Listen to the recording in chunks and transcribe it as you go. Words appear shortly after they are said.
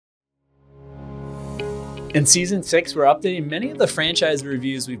In season 6, we're updating many of the franchise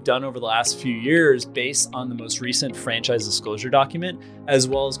reviews we've done over the last few years based on the most recent franchise disclosure document, as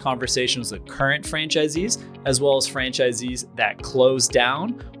well as conversations with current franchisees, as well as franchisees that closed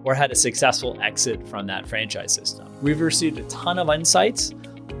down or had a successful exit from that franchise system. We've received a ton of insights,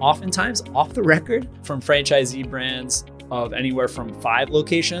 oftentimes off the record, from franchisee brands of anywhere from 5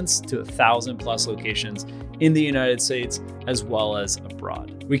 locations to 1,000 plus locations in the United States, as well as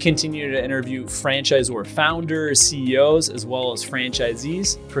abroad. We continue to interview franchisor founders, CEOs, as well as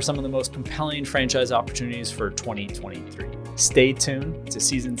franchisees for some of the most compelling franchise opportunities for 2023. Stay tuned to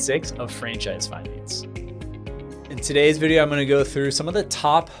season 6 of Franchise Finance. In today's video, I'm going to go through some of the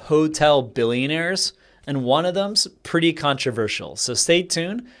top hotel billionaires, and one of them's pretty controversial. So stay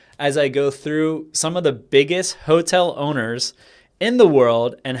tuned as I go through some of the biggest hotel owners in the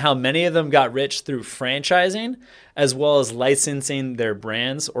world and how many of them got rich through franchising, as well as licensing their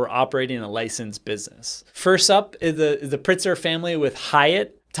brands or operating a licensed business. First up is the Pritzker family with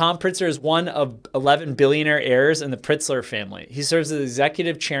Hyatt. Tom Pritzker is one of 11 billionaire heirs in the Pritzker family. He serves as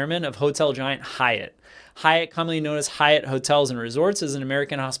executive chairman of hotel giant Hyatt. Hyatt, commonly known as Hyatt Hotels and Resorts, is an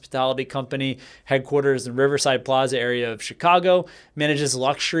American hospitality company headquarters in Riverside Plaza area of Chicago, manages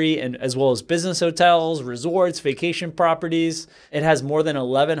luxury and as well as business hotels, resorts, vacation properties. It has more than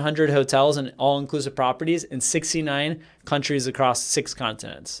 1,100 hotels and all-inclusive properties in 69 countries across 6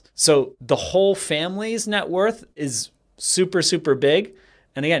 continents. So the whole family's net worth is super, super big.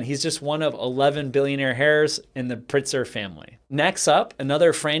 And again, he's just one of 11 billionaire heirs in the Pritzker family. Next up,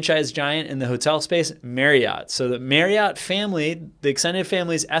 another franchise giant in the hotel space, Marriott. So the Marriott family, the extended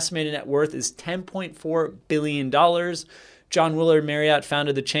family's estimated net worth is $10.4 billion. John Willard Marriott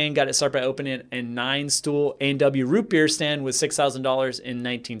founded the chain, got it started by opening a 9-stool A&W root beer stand with $6,000 in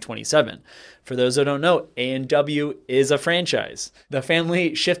 1927. For those who don't know, A&W is a franchise. The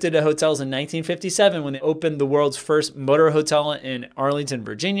family shifted to hotels in 1957 when they opened the world's first motor hotel in Arlington,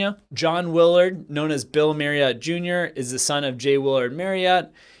 Virginia. John Willard, known as Bill Marriott Jr., is the son of J. Willard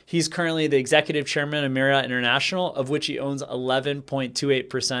Marriott. He's currently the executive chairman of Marriott International, of which he owns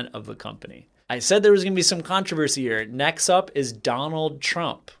 11.28% of the company. I said there was going to be some controversy here. Next up is Donald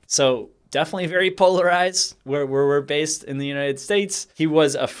Trump. So definitely very polarized where we're based in the United States. He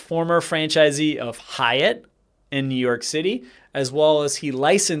was a former franchisee of Hyatt in New York City, as well as he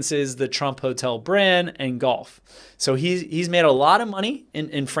licenses the Trump Hotel brand and golf. So he's made a lot of money in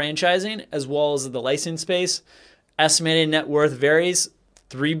franchising as well as the license space. Estimated net worth varies.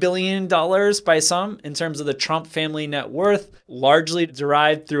 $3 billion by some in terms of the Trump family net worth, largely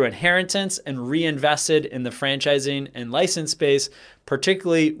derived through inheritance and reinvested in the franchising and license space,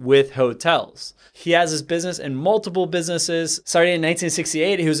 particularly with hotels. He has his business in multiple businesses. Starting in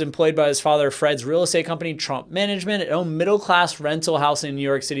 1968, he was employed by his father Fred's real estate company, Trump Management. It owned middle-class rental housing in New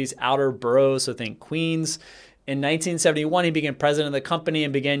York City's outer boroughs, so think Queens. In 1971, he became president of the company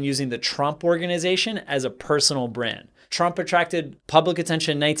and began using the Trump Organization as a personal brand. Trump attracted public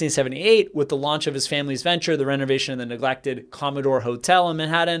attention in 1978 with the launch of his family's venture, the renovation of the neglected Commodore Hotel in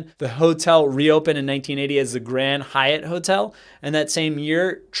Manhattan. The hotel reopened in 1980 as the Grand Hyatt Hotel. And that same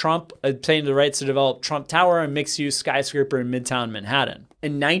year, Trump obtained the rights to develop Trump Tower, a mixed-use skyscraper in Midtown Manhattan.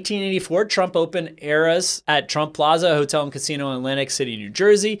 In 1984, Trump opened Eras at Trump Plaza, a hotel and casino in Atlantic City, New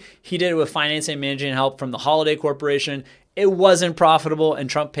Jersey. He did it with financing and managing help from the Holiday Corporation. It wasn't profitable, and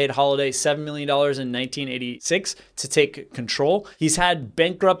Trump paid Holiday $7 million in 1986 to take control. He's had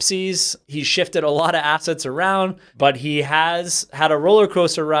bankruptcies. He's shifted a lot of assets around, but he has had a roller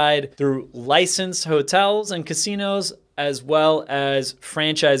coaster ride through licensed hotels and casinos, as well as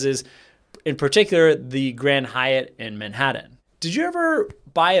franchises, in particular, the Grand Hyatt in Manhattan. Did you ever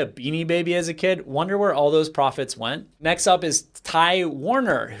buy a Beanie Baby as a kid? Wonder where all those profits went? Next up is Ty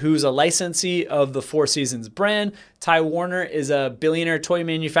Warner, who's a licensee of the Four Seasons brand. Ty Warner is a billionaire toy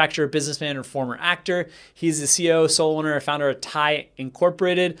manufacturer, businessman, and former actor. He's the CEO, sole owner, and founder of Ty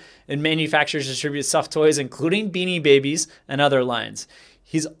Incorporated, and manufactures and distributes stuffed toys, including Beanie Babies and other lines.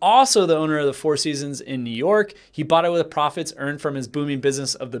 He's also the owner of the Four Seasons in New York. He bought it with profits earned from his booming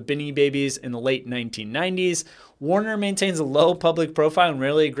business of the Beanie Babies in the late 1990s. Warner maintains a low public profile and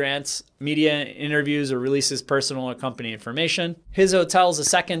rarely grants media interviews or releases personal or company information. His hotel is the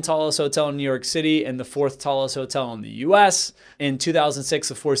second tallest hotel in New York City and the 4th tallest hotel in the U.S. In 2006,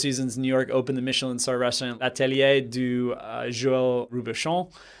 the Four Seasons in New York opened the Michelin star restaurant L'Atelier du Joël Robuchon.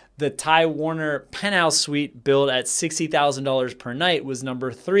 The Ty Warner penthouse suite, billed at $60,000 per night, was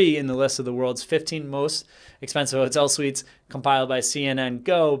number 3 in the list of the world's 15 most expensive hotel suites compiled by CNN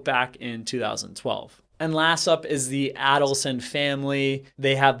Go back in 2012. And last up is the Adelson family.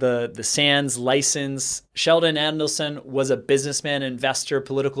 They have the Sands license. Sheldon Adelson was a businessman, investor,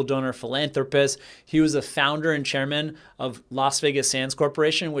 political donor, philanthropist. He was a founder and chairman of Las Vegas Sands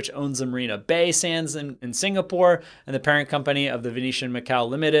Corporation, which owns the Marina Bay Sands in Singapore, and the parent company of the Venetian Macau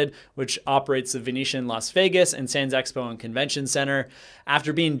Limited, which operates the Venetian Las Vegas and Sands Expo and Convention Center.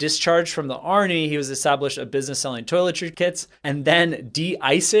 After being discharged from the Army, he was established a business selling toiletry kits, and then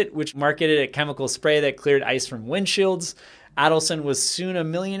De-Ice-It, which marketed a chemical spray that cleared ice from windshields. Adelson was soon a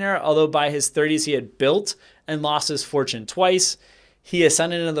millionaire, although by his 30s he had built and lost his fortune twice. He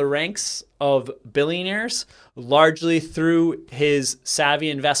ascended into the ranks of billionaires largely through his savvy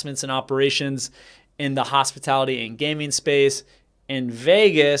investments and operations in the hospitality and gaming space in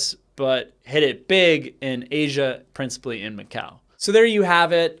Vegas, but hit it big in Asia, principally in Macau. So there you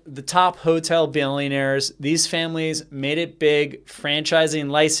have it, the top hotel billionaires. These families made it big, franchising,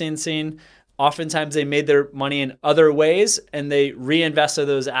 licensing. Oftentimes they made their money in other ways and they reinvested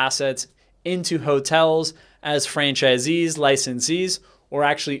those assets into hotels as franchisees, licensees, or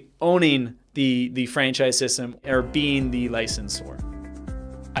actually owning the franchise system or being the licensor.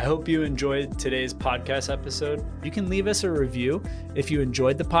 I hope you enjoyed today's podcast episode. You can leave us a review if you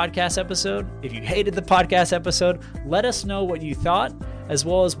enjoyed the podcast episode. If you hated the podcast episode, let us know what you thought, as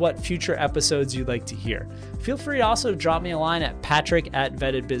well as what future episodes you'd like to hear. Feel free to also drop me a line at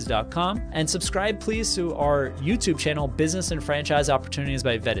patrick@vettedbiz.com, and subscribe please to our YouTube channel, Business and Franchise Opportunities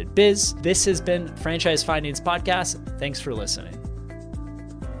by Vetted Biz. This has been Franchise Findings Podcast. Thanks for listening.